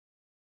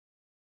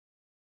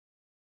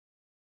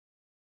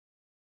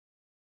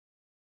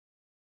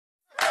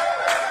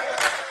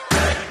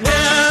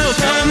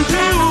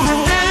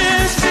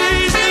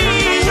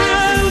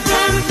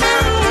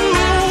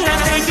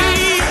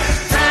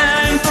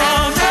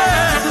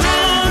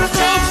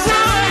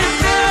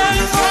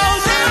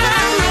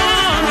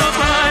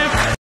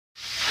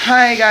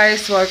Hi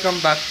guys! Welcome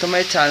back to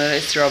my channel.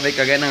 It's Rovic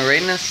again ng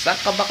Reyna sa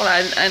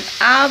Kabaklaan, and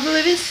I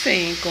believe in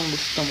saying kung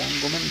gusto mong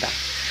gumanda,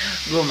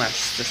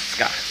 gumastos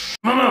ka.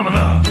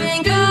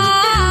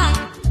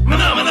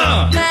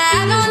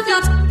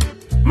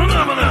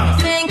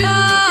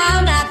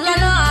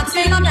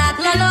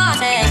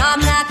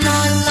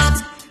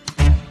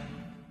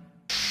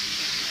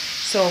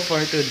 So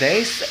for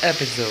today's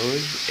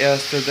episode,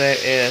 today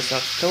is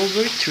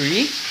October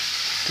 3,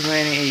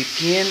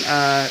 2018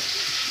 at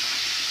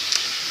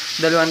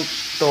dalawang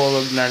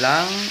tulog na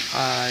lang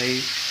ay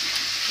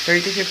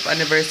 35th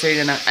anniversary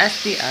na ng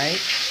STI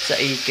sa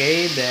AK.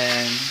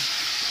 Then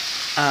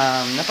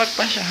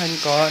napagpasyahan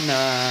ko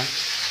na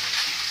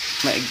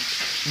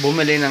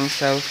bumili ng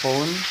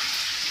cellphone,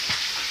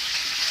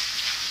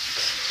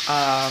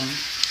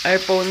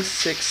 iPhone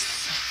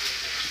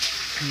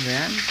 6, ano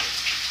yan?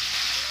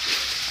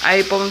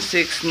 iPhone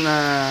 6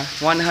 na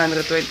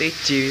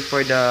 128GB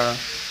for the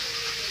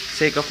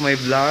sake of my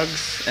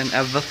vlogs and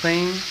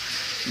everything.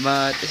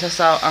 But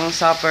ang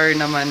suffer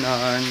naman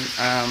nun,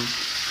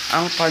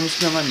 ang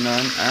fans naman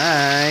nun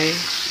ay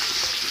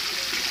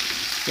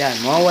yan,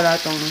 mawawala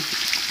tong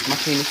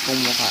makinis kong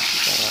mukha.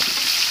 Pero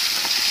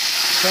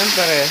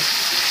siyempre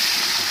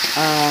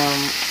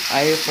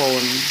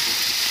iPhone,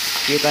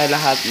 kita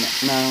lahat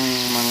ng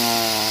mga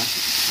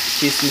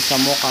chismis sa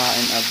mukha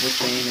and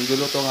everything.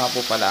 Nagluluto nga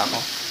po pala ako,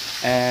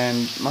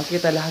 and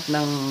makita lahat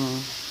ng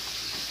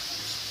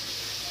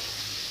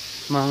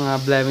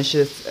mga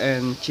blemishes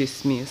and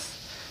chismis.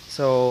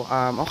 So,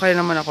 okay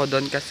naman ako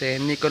doon kasi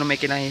hindi ko na may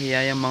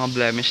kinahihiya yung mga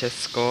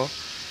blemishes ko.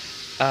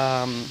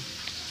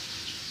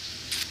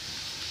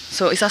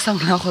 So,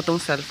 isasangla ko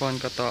tong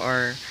cellphone ko to,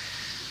 or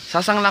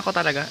sasangla ko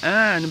talaga.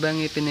 Ano ba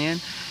yung ngipin na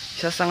yan?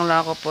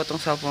 Isasangla ko po tong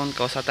cellphone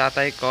ko sa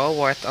tatay ko,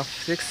 worth of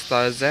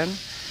 6,000.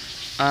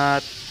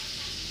 At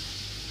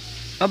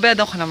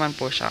mabayad ko naman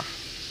po siya.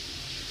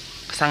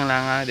 Kasangla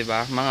nga,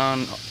 diba?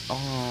 Mga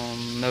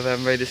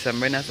November,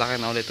 December, nasa akin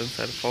na ulit tong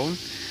cellphone.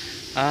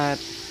 At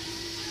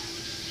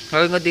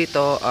gawin ko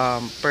dito,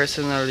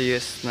 personal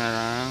use na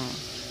lang.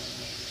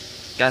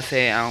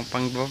 Kasi ang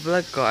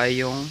pang-vlog ko ay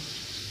yung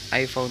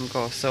iPhone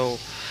ko. So,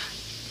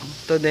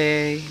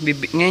 today,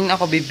 ngayon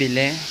ako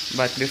bibili.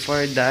 But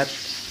before that,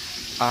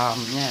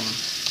 yan.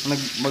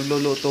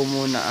 Magluluto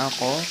muna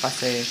ako.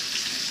 Kasi,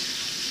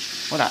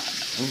 wala.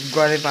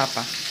 Gwari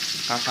papa.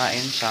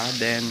 Kakain siya.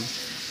 Then,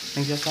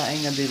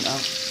 nagsasaing na din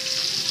ako.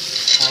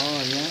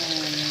 Oh,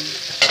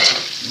 yan.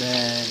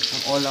 Then,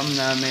 ang ulam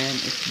namin,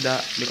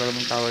 isda. Hindi ko alam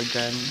ang tawag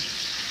dyan.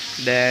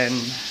 Then,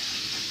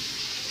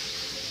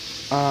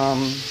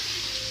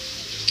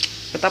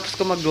 tapos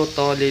ko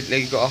magluto,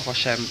 ligo ako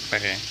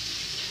syempre.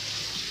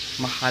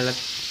 Makalat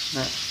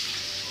na.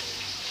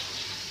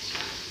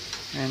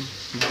 Yan,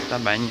 basta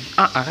banyo.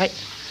 Okay.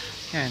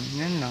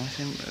 Yan lang.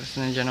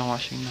 Nandiyan ang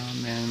washing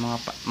namin.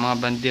 Mga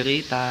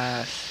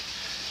banderitas.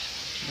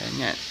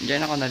 Yan.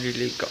 Diyan ako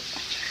naliligo.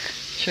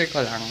 Share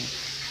ko lang.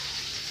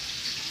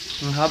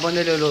 Habang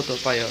niluluto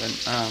pa yun,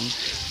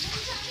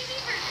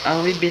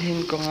 ang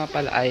bibilhin ko nga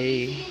pala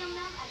ay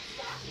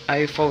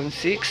iPhone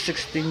 6,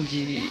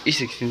 16GB,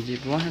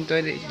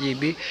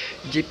 128GB,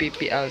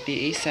 GPP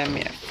LTE,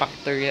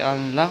 semi-factory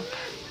unlock.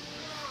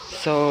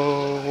 So,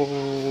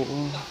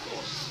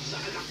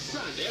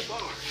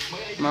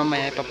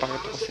 mamaya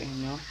ipapakita ko sa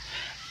inyo.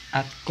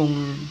 At kung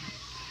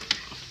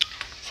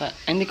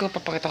hindi ko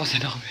papakita ko sa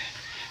inyo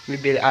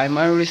bibili. I'm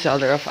a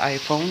reseller of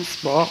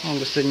iPhones po.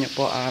 Kung gusto niyo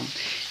po,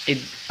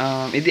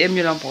 i-DM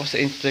nyo lang po sa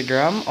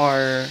Instagram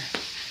or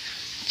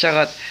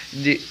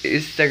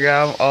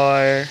Instagram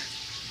or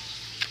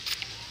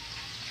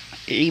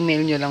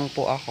i-email nyo lang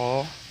po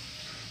ako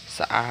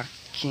sa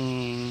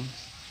aking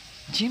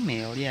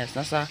Gmail. Yes,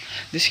 nasa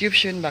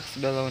description box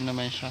below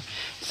naman siya.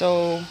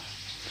 So,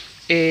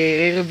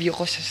 i-review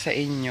ko siya sa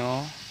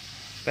inyo,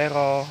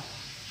 pero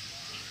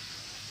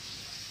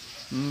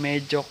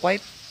medyo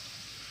quite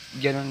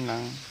ganun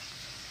lang.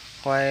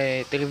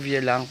 Quite review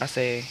lang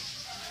kasi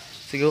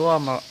siguro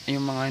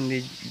yung mga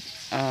hindi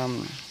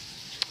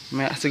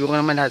siguro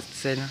naman lahat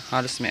sila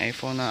halos may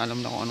iPhone na, alam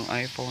na kung anong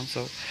iPhone.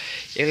 So,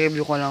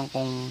 i-review ko lang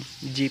kung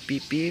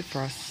GPP,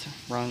 pros,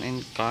 pros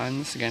and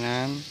cons,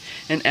 ganun,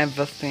 and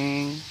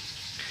everything.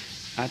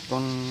 At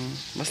kung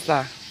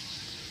basta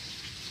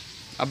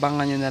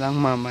abangan nyo na lang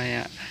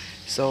mamaya.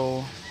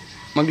 So,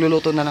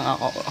 magluluto na lang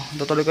ako.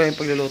 Tutuloy ko yung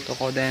pagluluto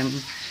ko, then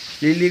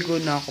liligo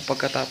na ako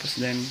pagkatapos,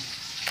 then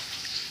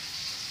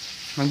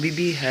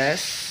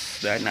magbibihes,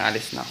 dahil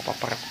naalis na ako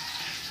paparap.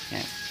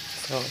 Yan.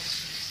 So,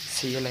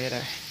 see you later.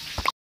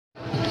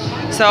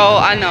 So,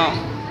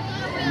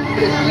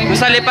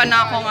 masalipan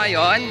na ako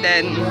ngayon,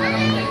 then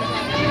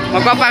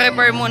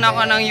magpaparepair muna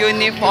ako ng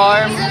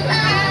uniform.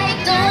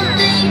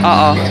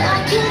 Oo.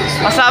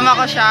 Kasama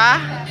ko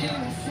siya,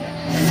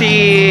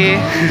 si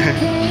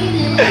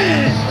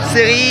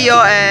Rio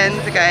and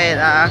si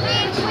Kayla.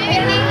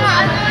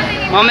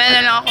 Mamaya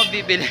na lang ako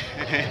bibili.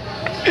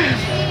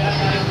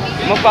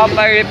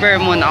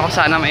 Magpapa-repair muna ako,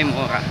 sana may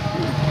mura.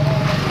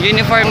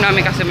 Uniform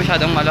namin kasi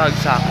masyadong maluwag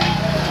sa akin.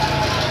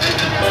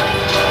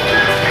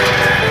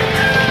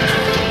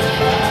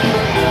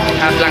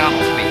 Hanap lang ako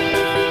space.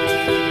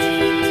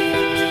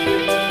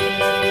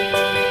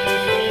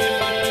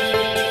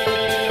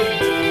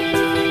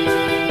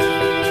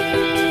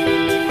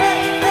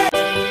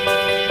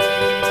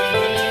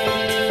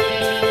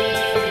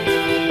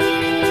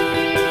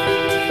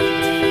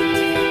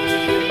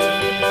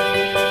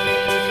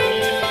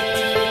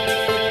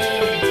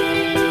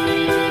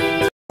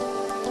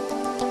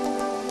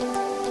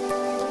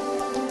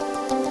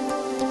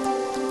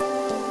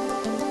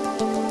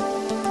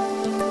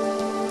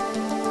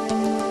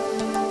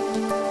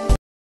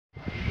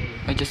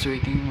 I'm just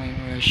waiting my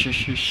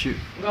shoot.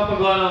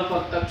 Magpagawa ng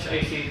pag-touch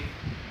IC.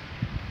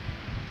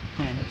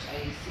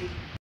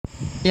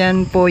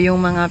 Yan po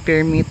yung mga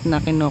permit na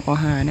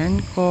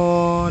kinukuhanan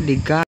ko.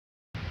 Liga.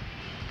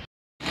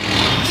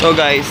 So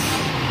guys,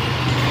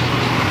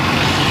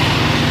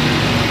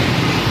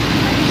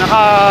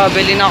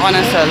 nakabili na ako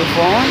ng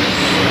cellphone.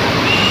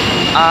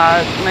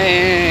 At may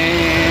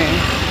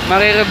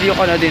marireview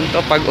ko na din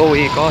to pag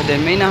uwi ko.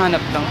 Then may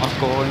nahanap lang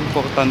ako.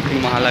 Importanteng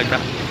mahalaga.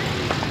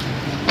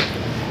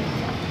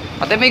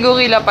 Ate, may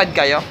gorilla pad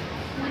kayo?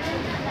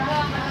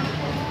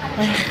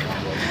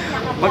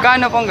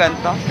 Magkano pong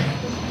ganito?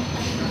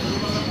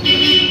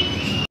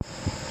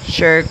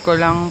 Share ko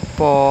lang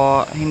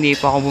po. Hindi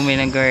po ako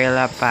bumili ng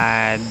gorilla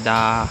pad.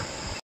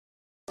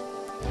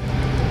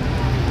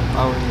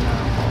 Pauwi na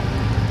ako.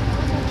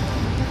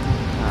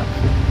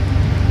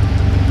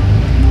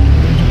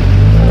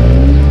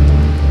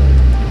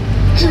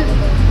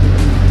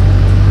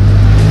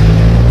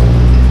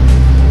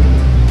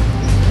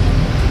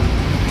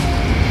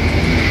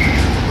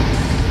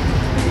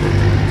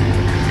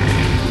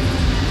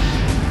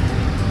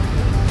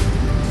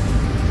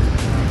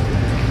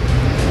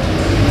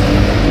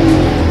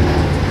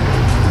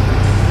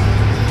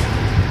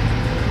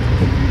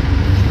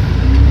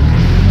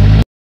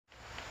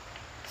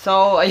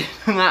 So, ayun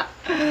nga.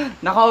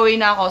 Nakauwi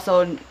na ako.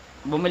 So,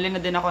 bumili na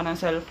din ako ng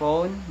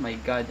cellphone. My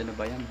God, ano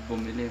ba yan?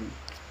 Bumili.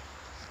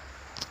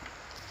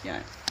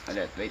 Yan.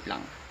 Ulit, wait lang.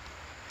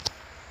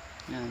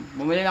 Yan.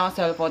 Bumili na ako ng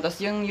cellphone.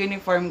 Tapos yung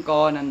uniform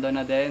ko, nandun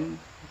na din.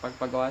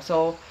 Pagpagawa.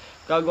 So,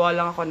 gagawa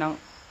lang ako ng...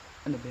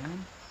 Ano ba yan?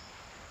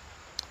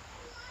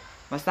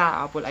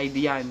 Basta, Apple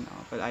ID yan.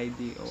 Apple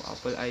ID. O,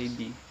 Apple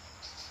ID.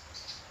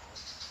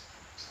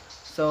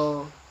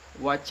 So...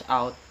 watch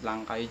out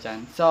lang kayo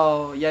dyan.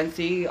 So, yan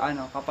si,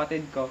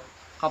 kapatid ko.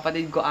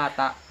 Kapatid ko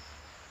ata.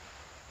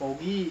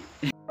 Pogi.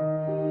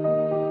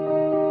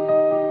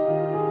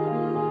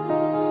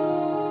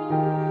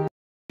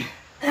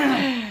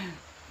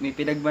 May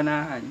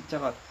pinagbanahan.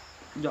 Tsaka,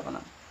 joke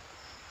lang.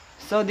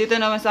 So, dito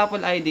naman sa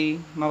Apple ID,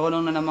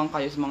 marunong na naman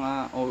kayo sa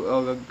mga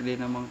ogagli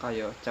naman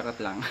kayo. Tsaka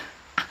lang.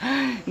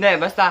 Hindi,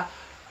 basta,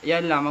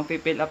 yan lang.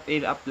 Magpipill up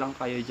lang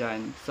kayo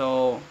dyan.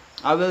 So,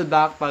 I will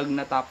back pag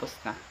natapos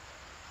na.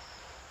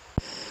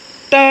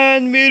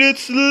 10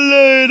 minutes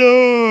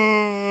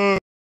later.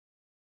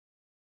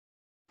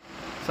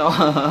 So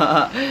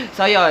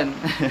yun.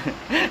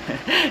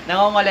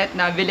 Nangungulit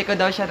na bili ko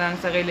daw siya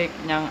ng sarili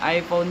niyang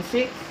iPhone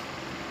 6.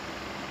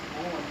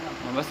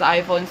 Basta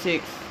iPhone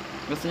 6.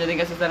 Gusto niya din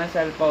kasi sa ng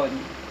cellphone.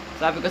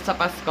 Sabi ko sa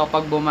Pasko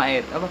pag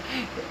bumait.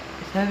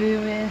 Sabi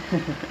mo yan.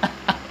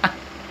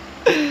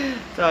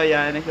 So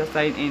yan,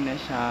 nagsa-sign in na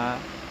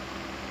siya.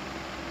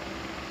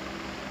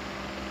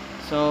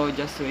 So,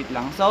 just wait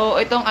lang. So,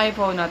 itong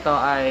iPhone na to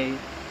ay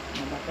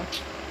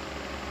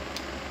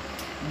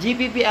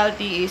GPP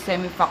LTE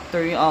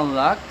semi-factory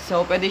unlock.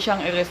 So, pwede siyang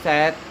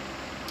i-reset.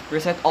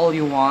 Reset all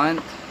you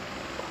want.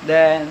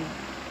 Then,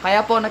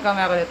 kaya po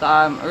nagkamera dito.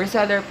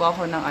 Reseller po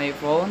ako ng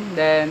iPhone.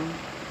 Then,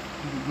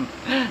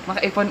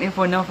 maka-iPhone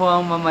na po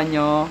ang mama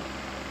nyo.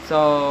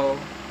 So,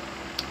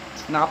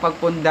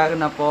 nakapagpundar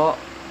na po.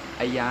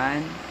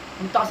 Ayan.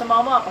 Punta ka sa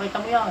mama,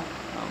 pakita mo yan.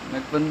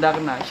 Nagpundar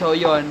na. So,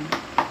 yun.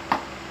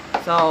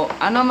 So,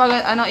 ano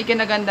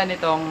ikinaganda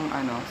nitong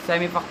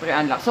semi-factory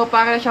unlock? So,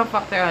 para siyang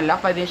factory unlock,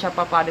 pwede siya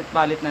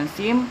papalit-palit ng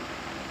SIM.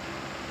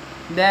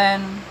 Then,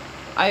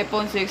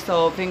 iPhone 6,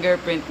 so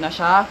fingerprint na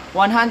siya.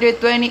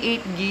 128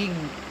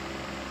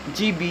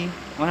 GB.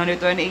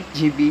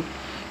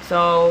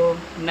 So,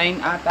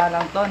 9 ata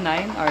lang to, 9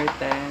 or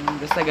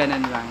 10. Basta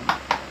ganun lang.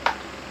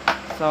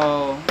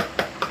 So,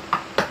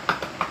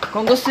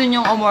 kung gusto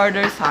niyo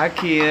umorder sa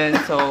akin,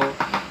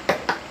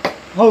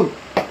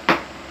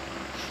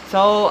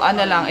 So,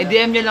 lang,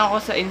 i-DM nyo lang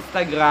ako sa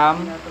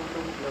Instagram.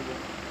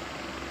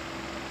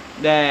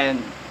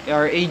 Then,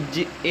 or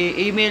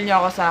email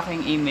nyo ako sa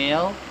aking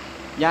email.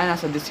 Yan,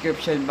 nasa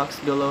description box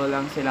below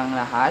lang silang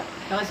lahat.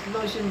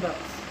 Naka-description box.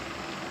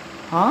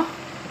 Huh?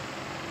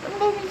 Ano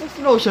ba yung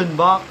description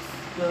box?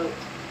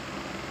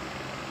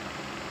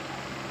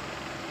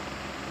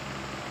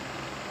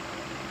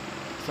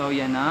 So,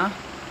 yan na.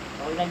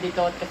 Okay lang dito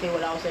kasi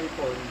wala akong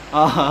cellphone.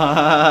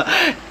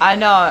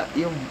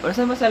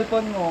 Saan ba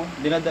cellphone mo?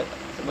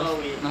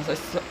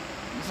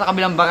 Sa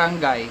kabilang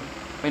barangay.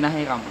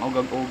 Pinahiram,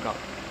 ugag-ugag.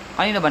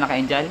 Kanino ba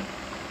naka-angel?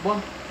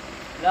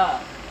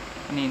 Wala.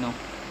 Kanino?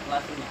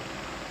 Klase niya.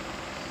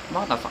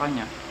 Bakit sa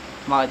kanya?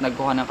 Bakit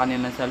nagkuha ng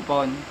kanilang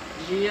cellphone?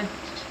 Gia.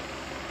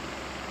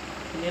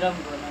 Hiniram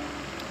ko ng...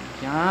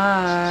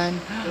 Yan.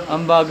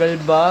 Ang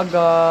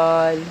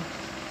bagal-bagal.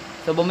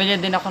 So, bumili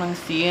din ako ng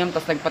SIM,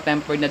 tapos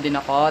nagpa-temper na din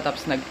ako,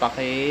 tapos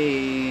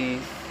nagpa-case.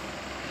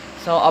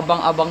 So,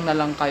 abang-abang na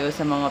lang kayo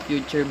sa mga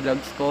future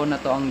vlogs ko na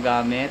to ang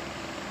gamit.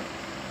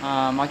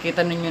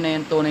 Makikita ninyo na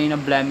yung tunay na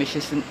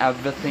blemishes and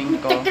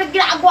everything ko. Tek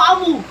ginagawa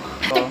mo!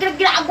 Tek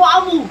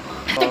ginagawa mo!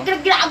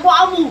 Tek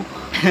ginagawa mo!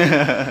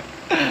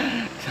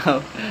 So,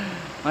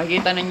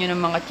 makikita ninyo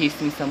ng mga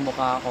chismis sa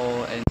mukha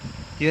ko. And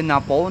yun na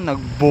po,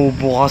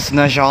 nagbubukas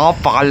na siya.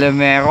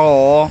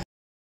 Pakalamero.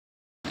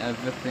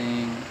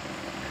 Everything.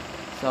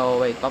 So,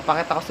 wait.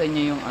 Papakita ko sa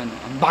inyo yung ano.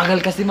 Ang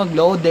bagal kasi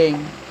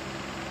mag-loading.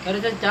 Meron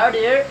siyang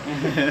charger.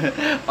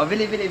 O,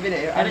 bili.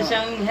 Meron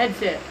siyang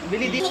headset.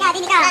 Bili Bili ka nga!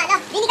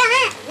 Bili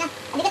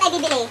ka tayo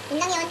bibili. Yun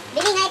lang yun.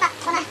 Bili nga ipa.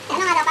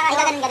 Ano nga daw, para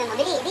ganun mo.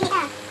 Bili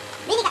ka.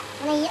 Bili ka.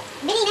 Bili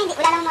na, hindi.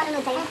 Wala namang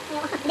marunod sa'yo.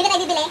 Bili ka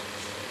tayo bibili.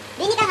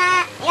 Bili ka nga.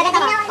 Igaganda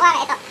mo.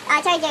 Wala, ito.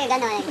 Charger,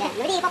 gano'n.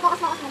 Bili,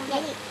 ipapokus mo.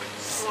 Bili.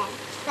 Ayan.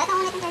 Lahat ang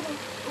ulit yung charger.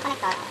 Yung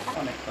connector.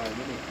 Connector.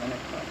 Bili.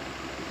 Connector.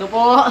 Ito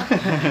po.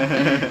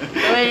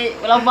 Ito ay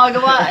walang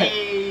magawa.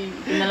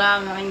 Ito na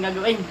lang ang aking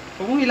gagawin.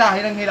 Huwag mong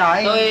hilahin ang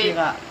hilahin. Ito ay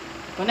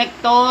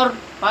connector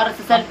para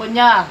sa cellphone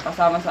niya.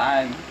 Kasama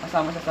saan?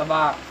 Kasama siya sa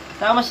box.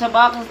 Kasama siya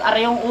box. Ara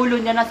yung ulo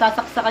niya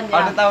nasasaksakan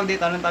niya. Anong tawag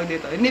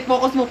dito? Hindi,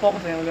 focus mo.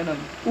 Yung ganun.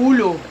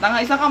 Ulo. Tanga,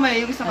 isang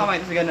kamay,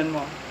 tapos ganun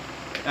mo.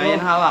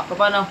 Yan hawak.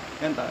 Paano?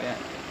 Ganito, yan.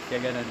 Kaya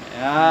ganun.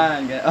 Yan,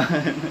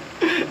 ganun.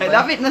 Ay,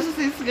 dapat nasa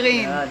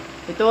screen. Yan.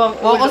 Ito ang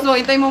ulo. Focus mo,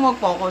 hintay mo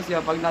mag-focus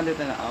yun pag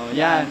nandito na. Oh,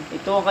 yan.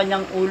 Ito ang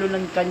kanyang ulo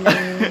ng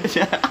kanyang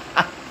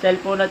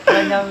cellphone at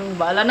kanyang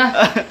bala na.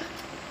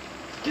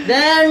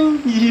 Then,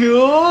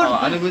 yun! Oh,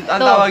 ano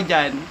tawag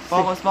dyan?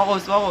 Focus.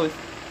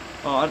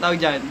 Oh, ano tawag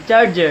dyan?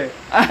 Charger.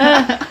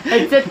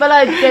 Headset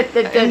pala, headset.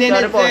 Hindi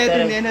Sorry po, headset,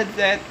 sorry. hindi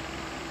headset.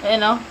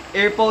 Ayan o.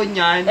 Earphone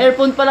yan.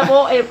 Earphone pala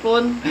po,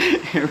 earphone.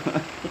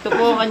 Ito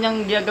po ang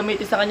kanyang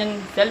gagamitin sa kanyang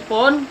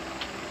cellphone.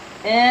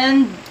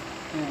 And,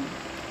 Yan.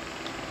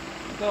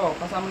 Ito,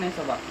 kasama na yun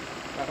sa box.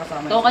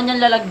 Kakasama ito ang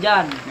kanyang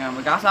lalagyan. Yan,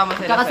 magkakasama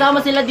sila. Kakasama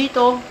sila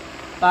dito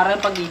para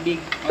ang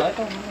pag-ibig. Oh,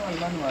 ito,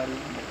 manual.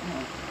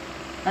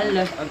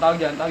 Hala. Ang tawag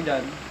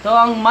dyan? Ito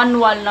ang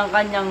manual ng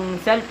kanyang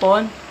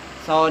cellphone.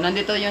 So,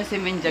 nandito yung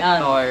SIM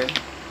injector.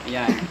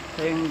 Yan.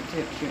 Ito yung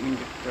SIM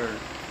injector.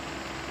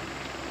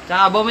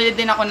 Tsaka, bumili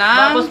din ako ng...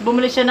 Tapos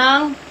bumili siya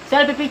ng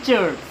selfie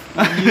picture.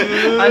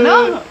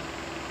 Ano?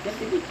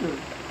 Selfie picture.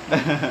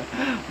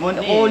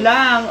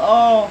 Kulang,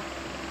 oh.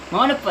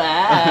 Mga pa.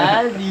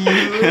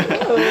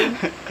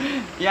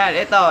 Yan,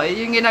 ito.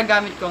 Yung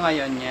ginagamit ko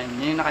ngayon, yan.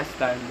 Yan yung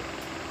naka-stand.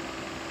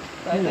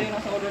 So, ito yung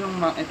nasa ulo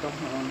ng ito.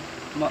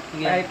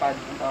 Tripod.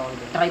 Ang tawag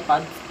doon.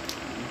 Tripod.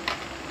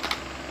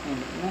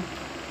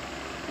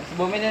 So,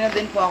 bumili na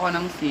din po ako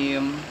ng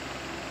SIM.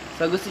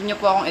 So, gusto niyo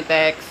po akong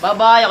i-text.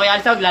 Bye-bye. Ako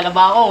yan,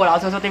 maglalaba ako. Wala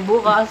akong susutin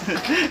bukas.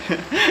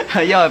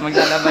 Ayun,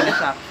 maglalaba na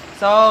siya.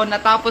 So,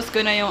 natapos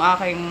ko na yung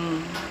aking,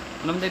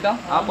 anong dito?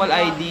 Apple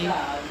ID.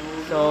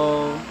 So,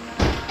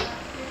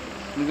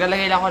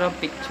 maglalagay lang ako ng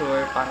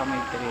picture para may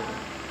thrill.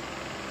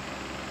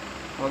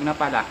 Huwag na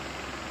pala.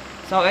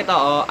 So, ito,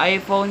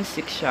 iPhone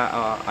 6 siya.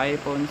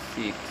 iPhone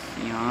 6.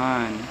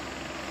 Yan.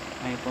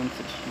 iPhone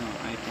 6 siya.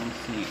 iPhone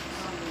 6.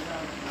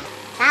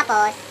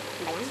 Tapos,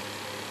 ba yan?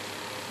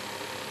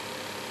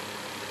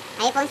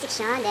 iPhone 6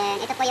 siya. Then,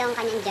 ito po yung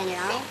kanyang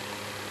general.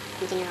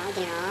 General.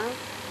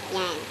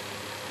 Yan.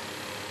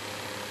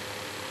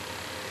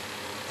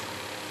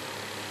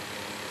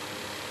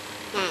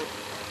 Yan.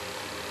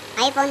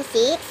 iPhone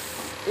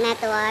 6,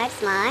 network,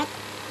 smart,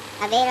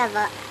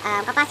 available,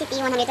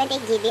 capacity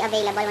 128 GB,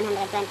 available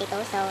 122.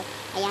 So,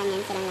 ayan,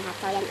 yan silang lahat.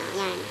 So, yan,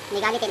 yan. May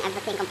gamitin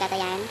everything, kompleto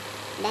yan.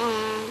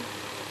 Then,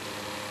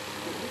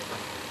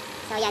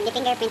 so, yan, di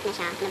fingerprint na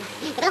siya. Ano ba?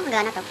 Ito lang kung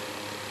gana to.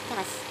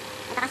 Tapos,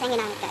 ito kasi ang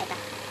ginamit ka, ito.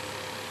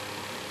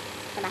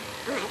 Diba?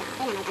 Oo nga, ito.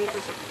 Okay na, nag-unlock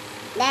na siya.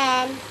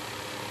 Then,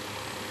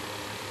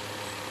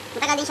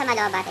 matagal din siya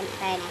malobat, in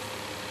fairness.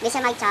 Hindi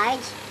siya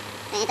mag-charge.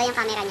 Then, ito yung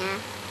camera niya.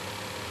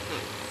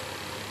 Yan.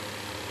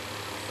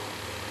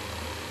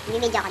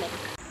 Bibidyo ako dito.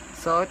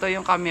 So, ito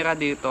yung camera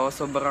dito.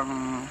 Sobrang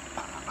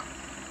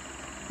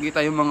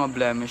kita yung mga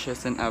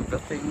blemishes and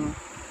everything.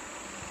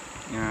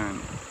 Yan.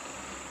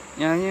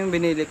 Yan yung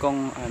binili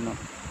kong ano.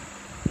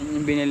 Yan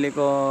yung binili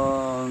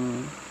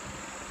kong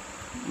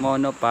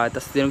monopod.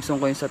 Tapos dinugsong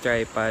ko yung sa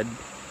tripod.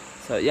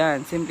 So,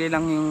 yan. Simple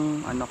lang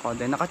yung ano ko.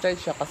 Then, naka-charge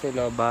siya kasi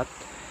lobat.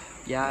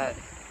 Yan.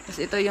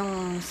 Tapos ito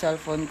yung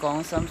cellphone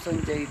kong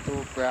Samsung J2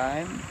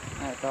 Prime.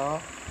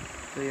 Ito.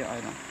 Ito yung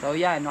ano. So,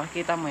 yan.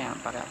 Makikita mo yan.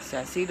 Para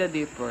siya. See the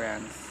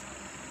difference.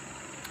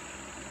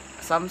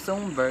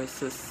 Samsung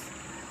versus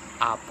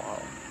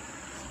Apple.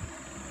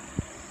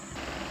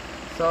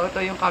 So, ito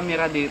yung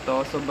camera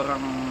dito.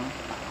 Sobrang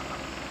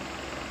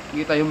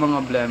kita yung mga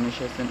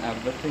blemishes and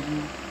everything.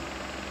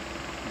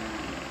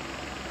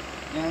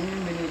 Yan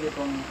yung binili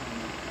kong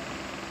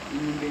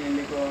yun yung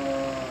binili kong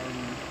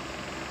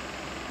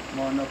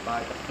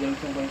monopod. Tapos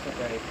dinugsong ko yung sa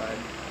tripod.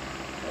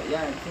 So,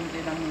 yan.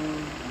 Simple lang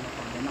yung ano ko.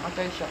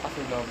 Naka-charge siya kasi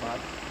lobat.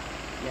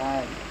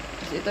 Yan.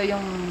 Tapos ito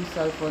yung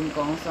cellphone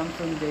kong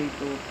Samsung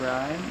J2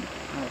 Prime.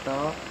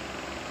 Ito.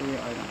 Ito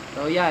yung ano.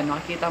 So yan,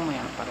 makikita mo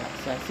yan para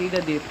sa see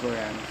the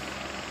difference.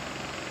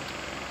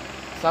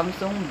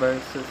 Samsung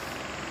versus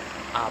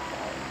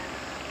Apple.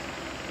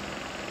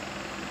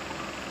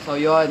 So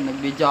yun,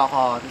 nag-video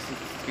ako. Tapos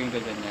screen ko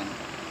dyan yan.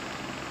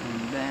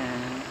 And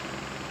then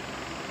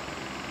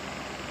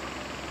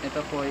ito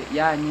po,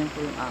 yan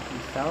po yung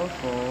aking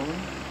cellphone.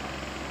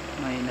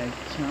 May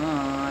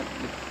nag-chat.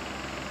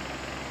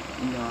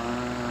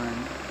 Yan.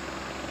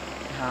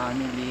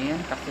 Hanilin.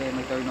 Kasi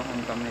may turn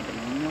akong camera.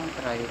 Yan yung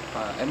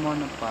tripod.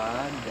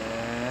 Monopod.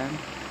 Then,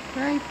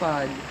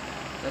 tripod.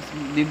 Tapos,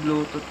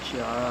 di-bluetooth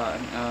siya.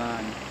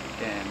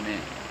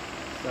 Teme.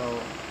 So,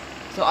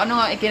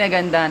 ano nga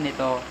ikinaganda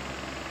nito?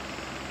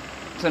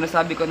 So,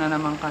 nasabi ko na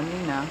naman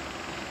kanina.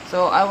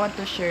 So, I want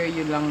to share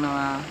you lang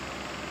na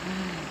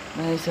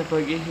dahil sa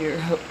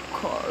pag-ihirap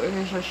ko.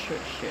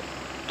 Shit.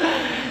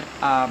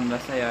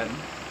 Basta yan.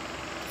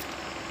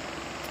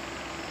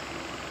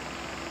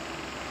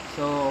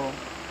 So,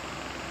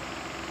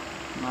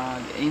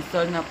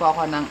 mag-install na po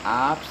ako ng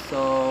app. So,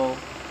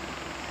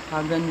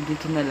 hanggang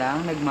dito na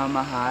lang.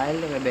 Nagmamahal,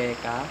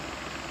 Rebecca.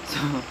 So,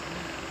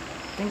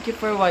 thank you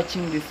for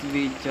watching this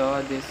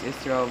video. This is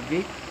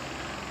Rovic.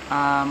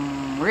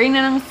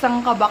 Reyna ng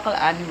isang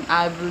kabaklaan,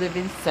 I believe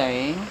in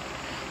saying,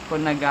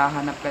 kung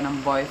naghahanap ka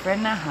ng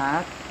boyfriend na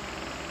hot,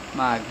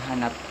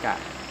 maghanap ka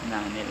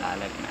ng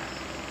nilalagna.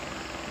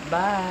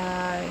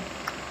 Bye!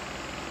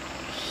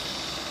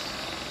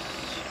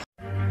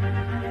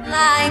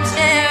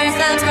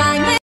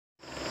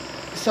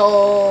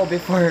 So,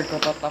 before ko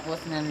tapos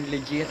ng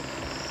legit,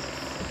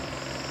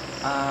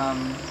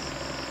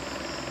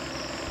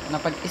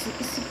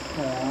 napag-isip-isip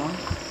ko,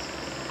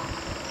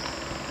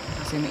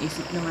 kasi may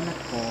isip naman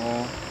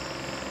ako,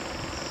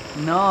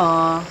 no,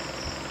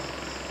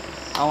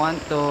 I want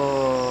to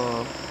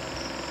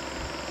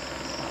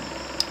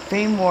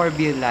fame or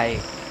be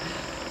like,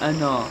 I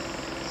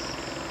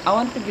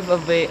want to give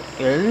away,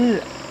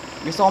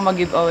 gusto ko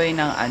mag-give away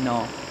ng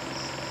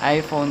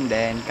iPhone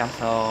din,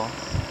 kaso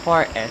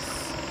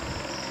 4S.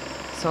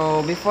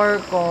 So,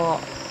 before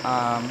ko,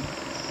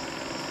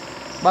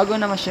 bago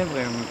naman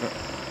syempre,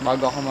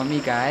 bago ako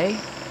mamigay,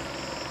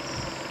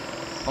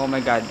 oh my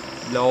god,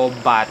 low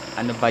bat,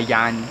 ano ba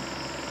yan?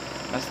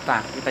 Basta,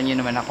 kita nyo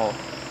naman ako.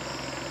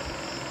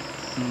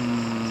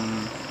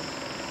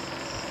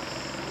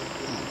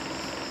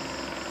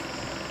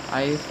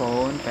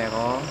 iPhone,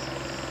 pero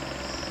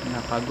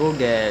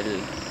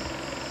naka-Google.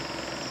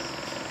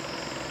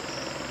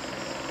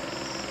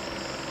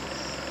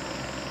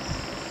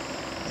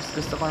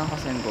 Gusto ko lang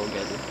kasi yung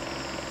Google.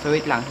 So,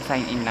 wait lang.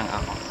 Sign in lang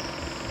ako.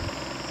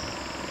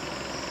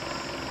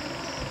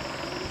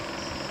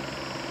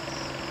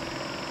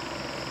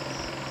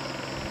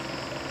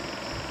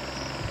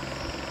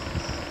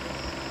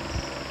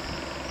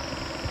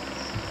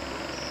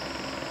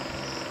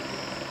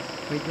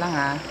 Wait lang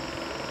ah.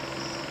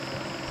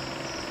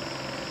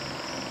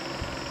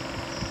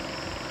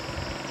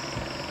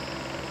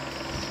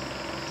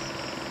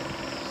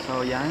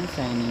 So, yan.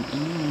 Signing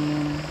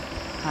in.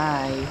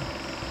 Hi.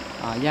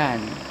 Yan,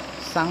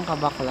 isang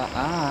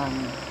kabaklaan.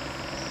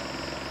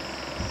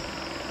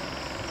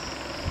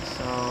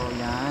 So,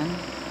 yan.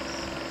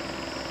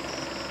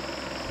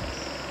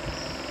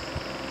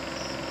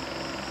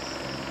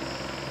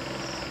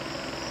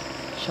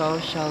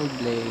 Social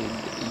blade.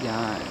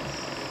 Yan.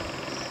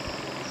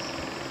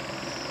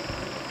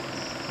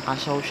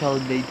 Social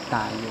blade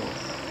tayo.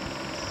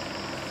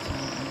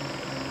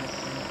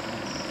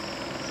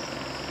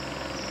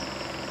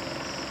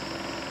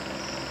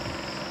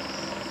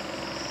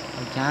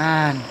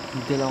 Yan,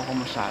 hindi lang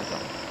ako masyado.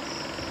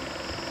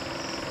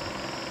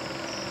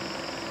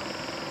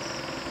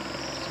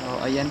 So,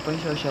 ayan po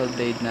yung social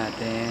blade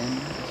natin.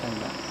 Saan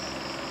ba?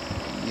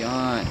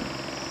 Ayan.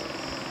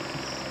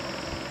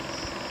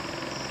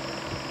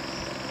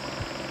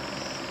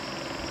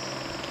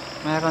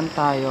 Meron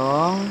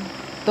tayong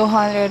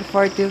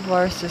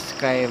 244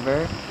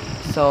 subscriber.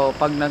 So,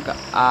 pag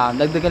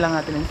dagdagan lang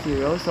natin ng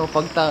 0. So,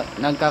 pag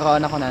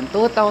nagkaroon ako ng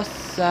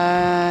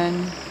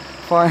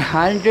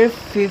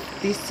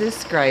 2,450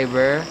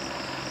 subscriber,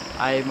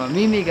 ay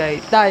mamimigay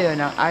tayo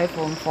ng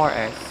iPhone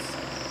 4S.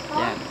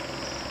 Yan.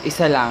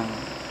 Isa lang.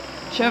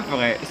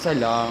 Siyempre, isa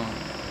lang.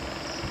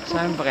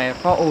 Siyempre,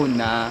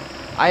 pauna,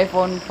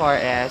 iPhone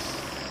 4S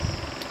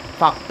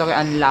factory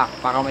unlock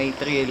para may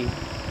thrill.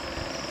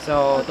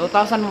 So,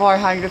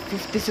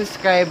 2,450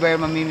 subscriber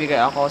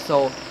mamimigay ako.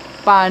 So,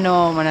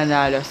 paano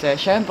mananalo? So,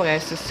 syempre,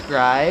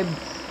 subscribe.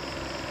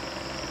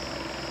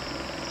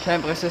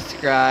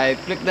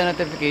 Click the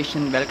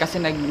notification bell kasi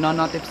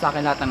nag-notify sa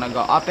akin lahat ng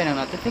nag-open ng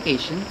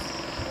notifications.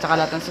 Tsaka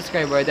lahat ng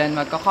subscriber. Then,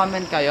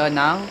 magko-comment kayo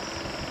ng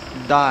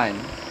done.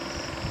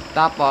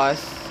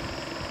 Tapos,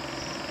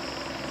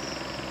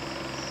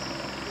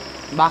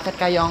 bakit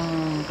kayong,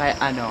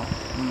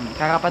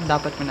 karapat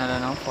dapat manalo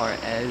ng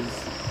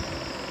 4S?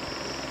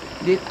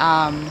 Dito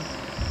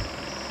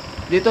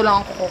lang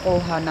ako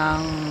kukuha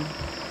ng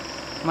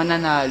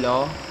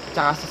mananalo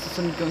Tsaka sa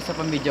susunod kong isa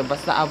pang video,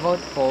 basta about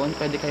phone,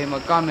 pwede kayo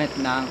mag-comment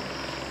ng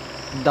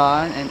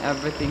done and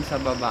everything sa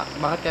baba.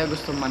 Bakit kayo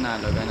gusto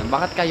manalo? Ganun.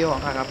 Bakit kayo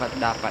ang karapat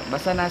dapat?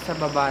 Basta nasa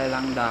baba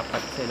lang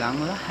dapat silang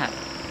lahat.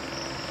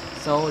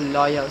 So,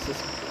 loyal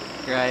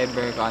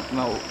subscriber ko at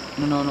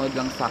nanonood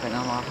lang sa akin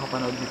ang mga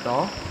kapanood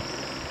dito.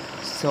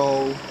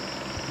 So,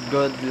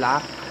 good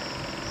luck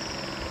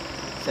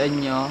sa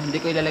inyo. Hindi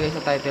ko ilalagay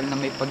sa title na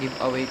may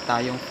pag-giveaway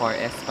tayong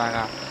 4S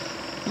para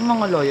yung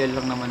mga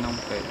loyal lang naman ng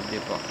pwede, di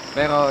ba?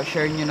 Pero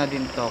share nyo na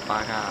din to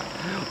para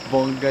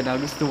bongga na.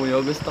 Gusto mo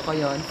yun? Gusto ko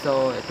yun.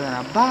 So, ito na.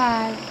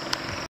 Bye!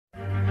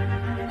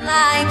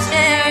 Like,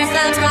 share,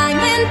 subscribe,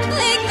 and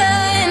click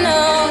the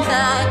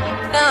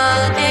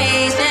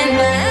notification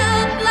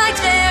bell. Like,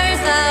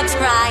 share,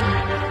 subscribe.